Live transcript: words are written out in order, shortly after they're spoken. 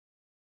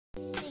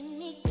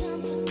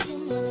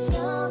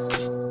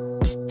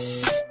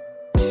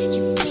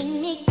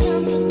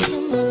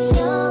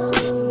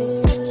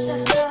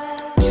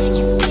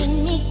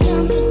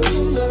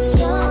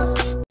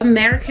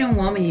American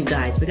Woman, you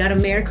guys. We got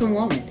American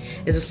Woman.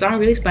 It's a song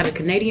released by the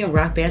Canadian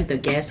rock band The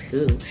Guess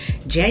Who,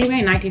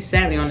 January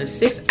 1970 on the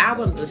 6th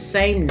album of the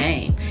same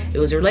name. It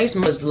was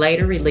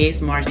later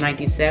released March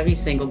 1970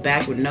 single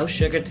Back with No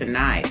Sugar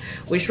Tonight,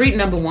 which reached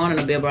 #1 on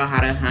the Billboard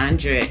Hot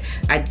 100.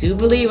 I do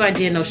believe I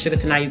did No Sugar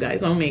Tonight, you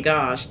guys. Oh my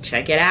gosh,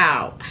 check it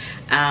out.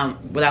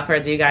 Without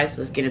further ado, guys,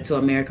 let's get into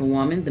American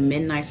Woman, the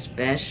Midnight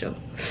Special.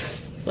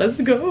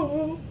 Let's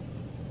go.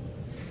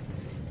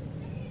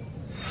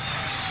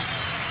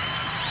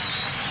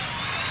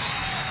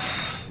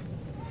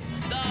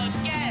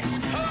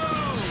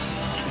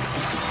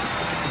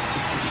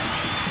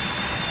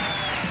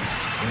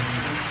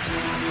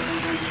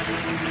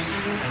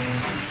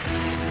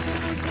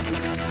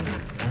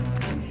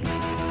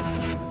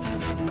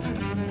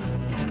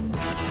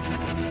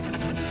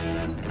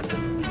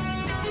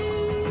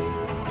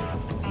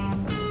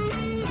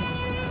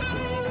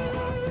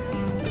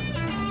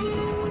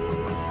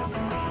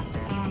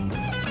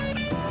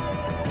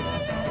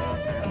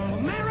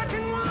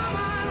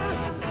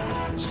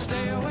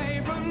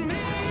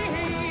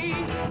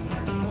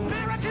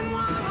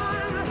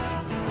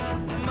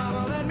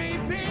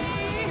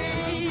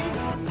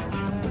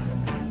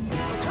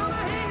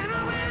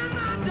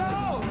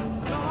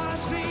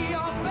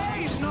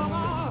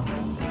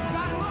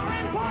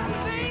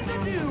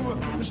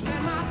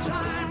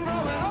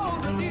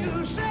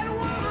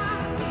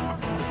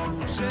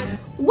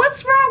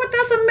 What's wrong with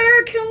us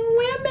American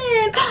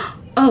women?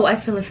 Oh, I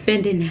feel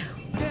offended now.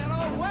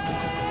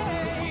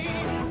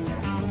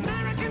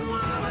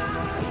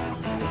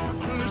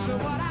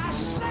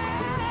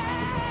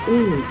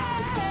 Ooh.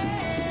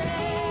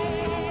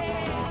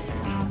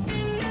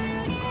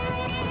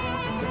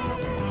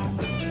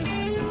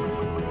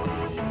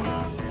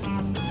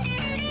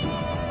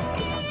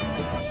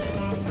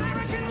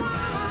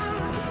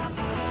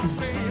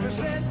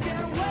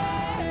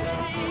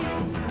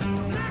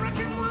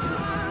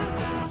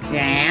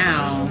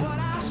 Down.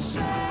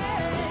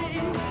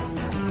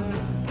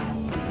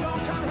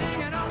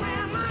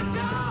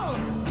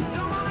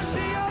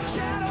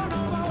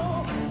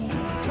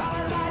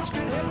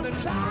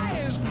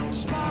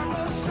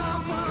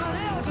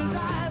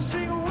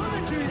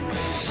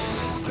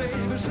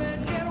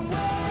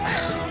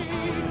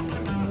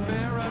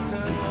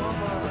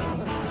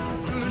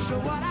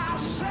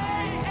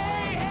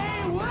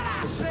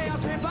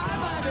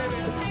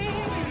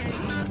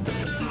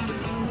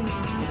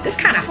 This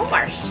kind of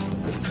harsh.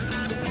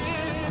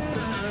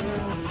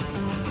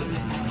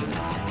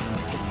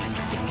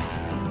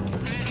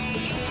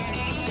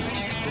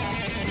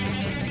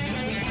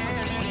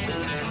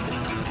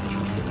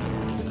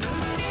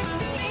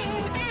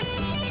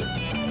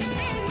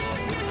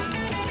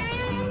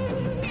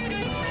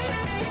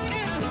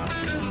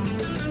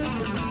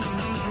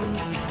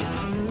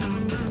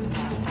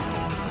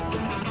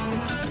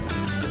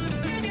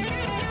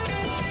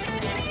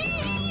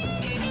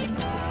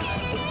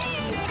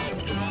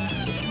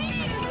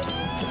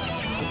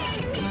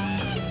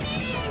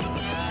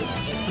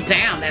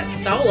 Damn, that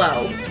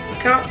solo.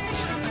 Come.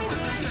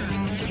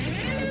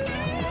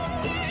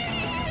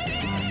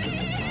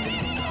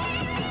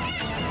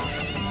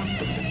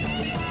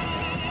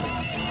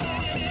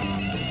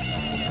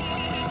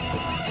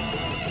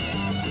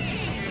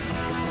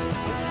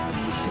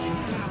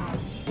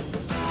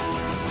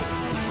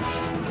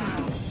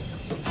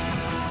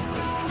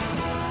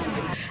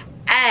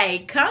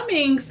 Hey,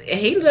 Cummings,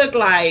 he looked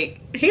like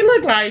he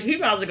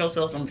about to go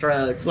sell some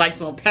drugs, like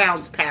some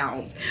pounds.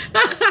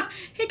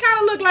 He kind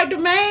of looked like the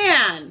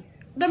man.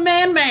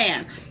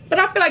 But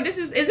I feel like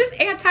is this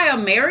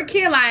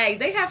anti-American? Like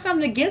they have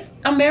something against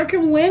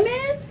American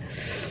women?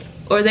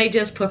 Or they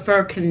just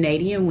prefer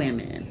Canadian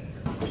women?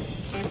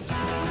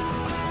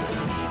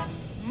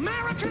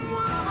 American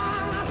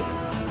woman,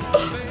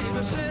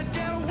 baby said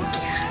get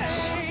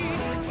away.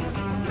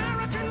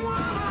 American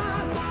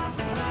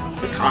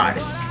woman. It's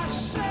harsh.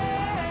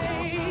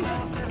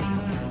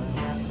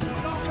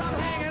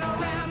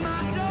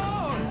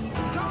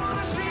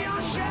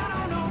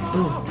 Ooh.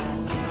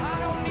 I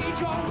don't need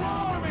your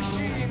war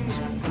machines.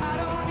 I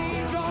don't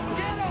need your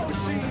ghetto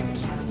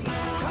scenes.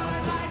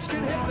 Colored lights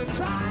can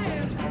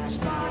hypnotize.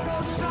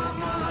 Sparkle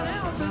someone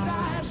else's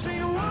eyes. See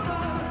a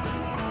woman.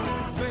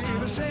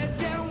 Baby said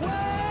get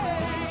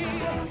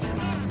away.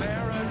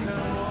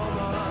 American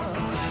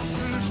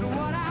woman. Listen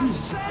what I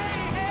say.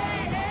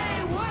 Hey,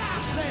 hey, what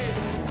I say.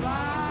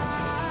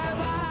 Bye,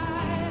 bye.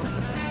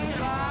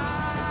 Bye,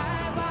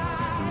 bye.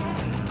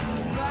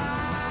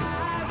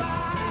 Bye, bye.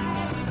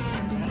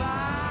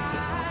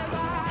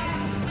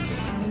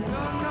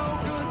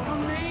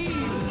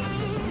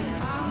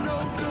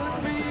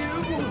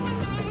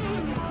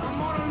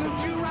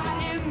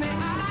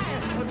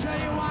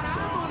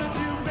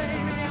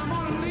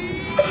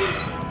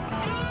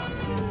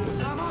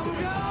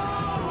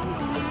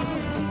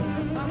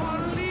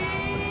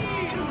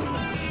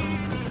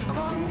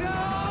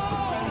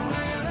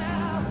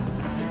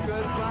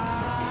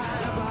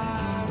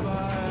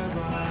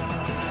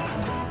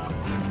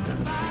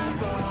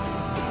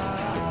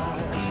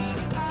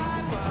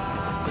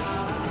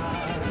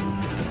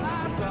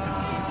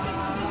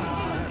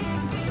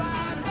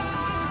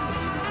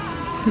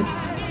 Stop.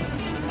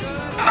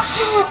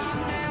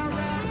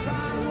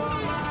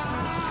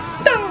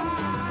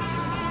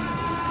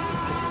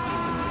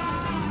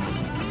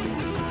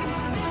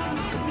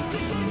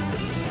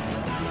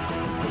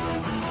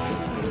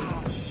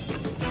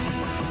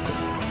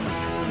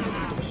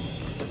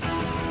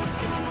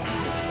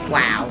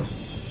 Wow.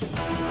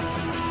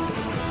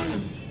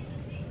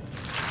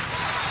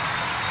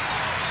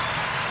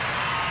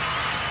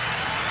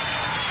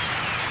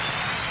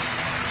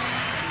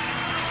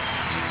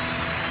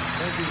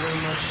 Thank you very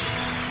much.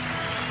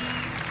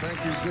 Thank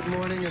you. Good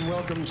morning and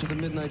welcome to the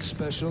Midnight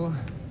Special.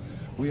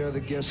 We are the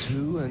Guess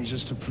Who, and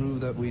just to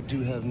prove that we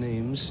do have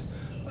names,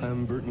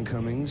 I'm Burton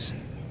Cummings.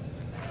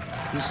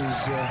 This is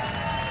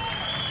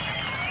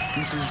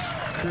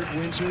Kurt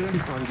Winter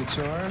on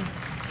guitar.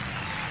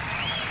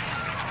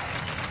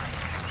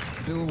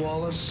 Bill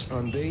Wallace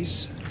on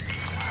bass.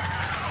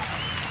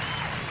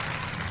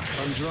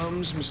 On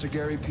drums, Mr.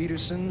 Gary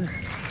Peterson.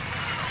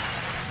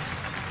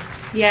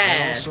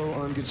 Yes. And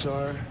also on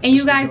guitar. And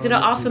you Mr. guys did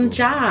an John awesome McDougal.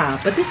 job.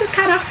 But this is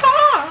kind of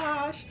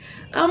harsh.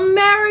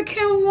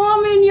 American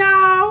Woman,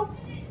 y'all.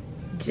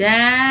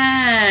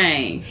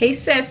 Dang. He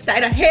said stay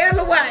the hell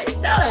away.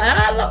 Stay the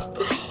hell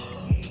away.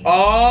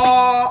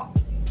 Oh.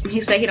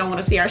 He said he don't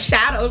want to see our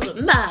shadows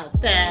or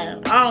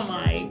nothing. Oh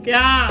my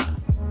God.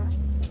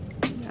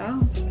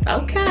 Oh,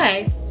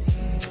 okay.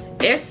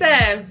 It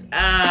says,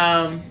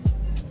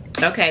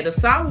 okay, the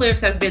song lyrics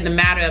have been the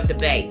matter of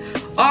debate,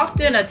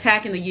 often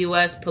attacking the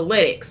U.S.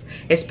 politics,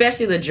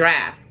 especially the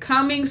draft.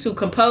 Cummings, who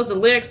composed the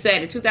lyrics,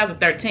 said in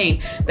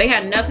 2013 they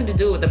had nothing to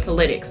do with the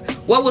politics.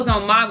 What was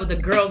on mind with the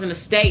girls in the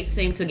States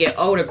seemed to get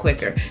older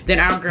quicker than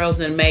our girls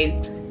and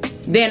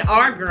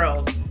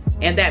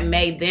that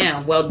made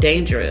them, well,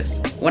 dangerous.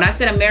 When I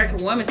said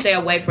American women stay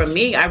away from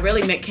me, I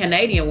really meant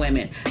Canadian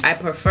women. I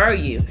prefer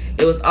you.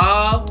 It was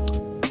all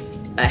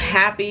a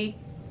happy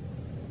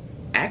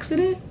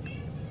accident.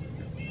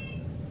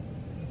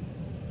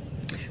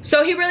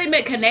 So he really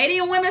meant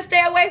Canadian women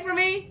stay away from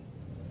me?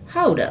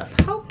 Hold up,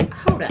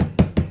 hold up.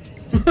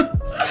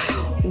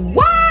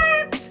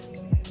 What?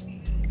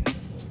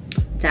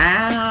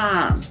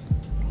 Damn.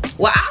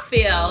 Well, I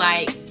feel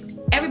like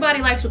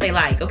everybody likes what they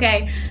like,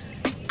 okay?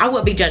 I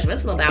wouldn't be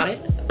judgmental about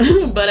it.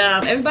 But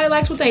everybody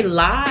likes what they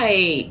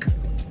like.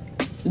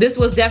 This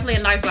was definitely a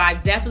nice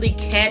vibe. Definitely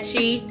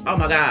catchy. Oh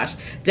my gosh.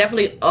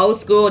 Definitely old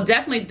school.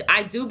 Definitely,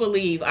 I do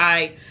believe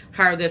I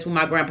heard this with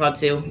my grandpa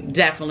too.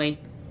 Definitely.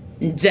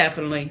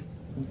 Definitely.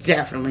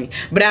 Definitely.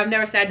 But I've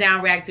never sat down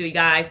and reacted to you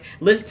guys.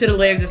 Listen to the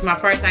lyrics. It's my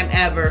first time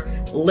ever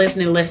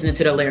listening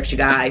to the lyrics, you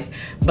guys.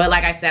 But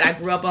like I said, I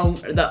grew up on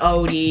the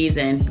oldies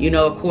and, you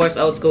know, of course,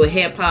 old school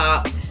hip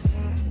hop.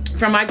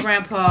 From my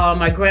grandpa,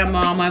 my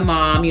grandma, my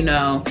mom, you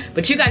know.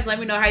 But you guys let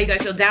me know how you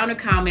guys feel down in the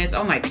comments.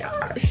 Oh my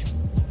gosh.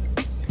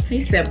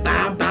 He said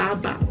bye, bye,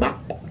 bye, bye.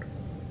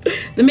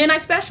 The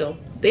Midnight Special.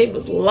 It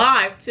was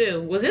live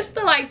too. Was this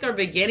the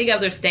beginning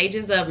of their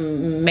stages of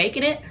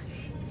making it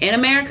in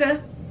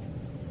America?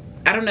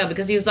 I don't know,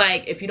 because he was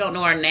like, if you don't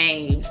know our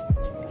names,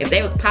 if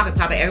they was popping,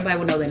 everybody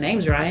would know their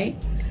names, right?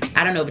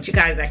 I don't know, but you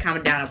guys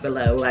comment down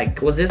below.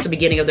 Like, was this the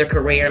beginning of their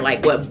career?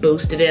 Like, what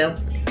boosted them?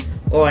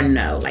 Or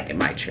no, like,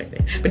 am I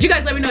tripping? But you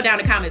guys let me know down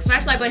in the comments.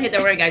 Smash the like button, hit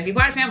that ring, guys. Be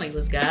part of the family.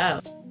 Let's go.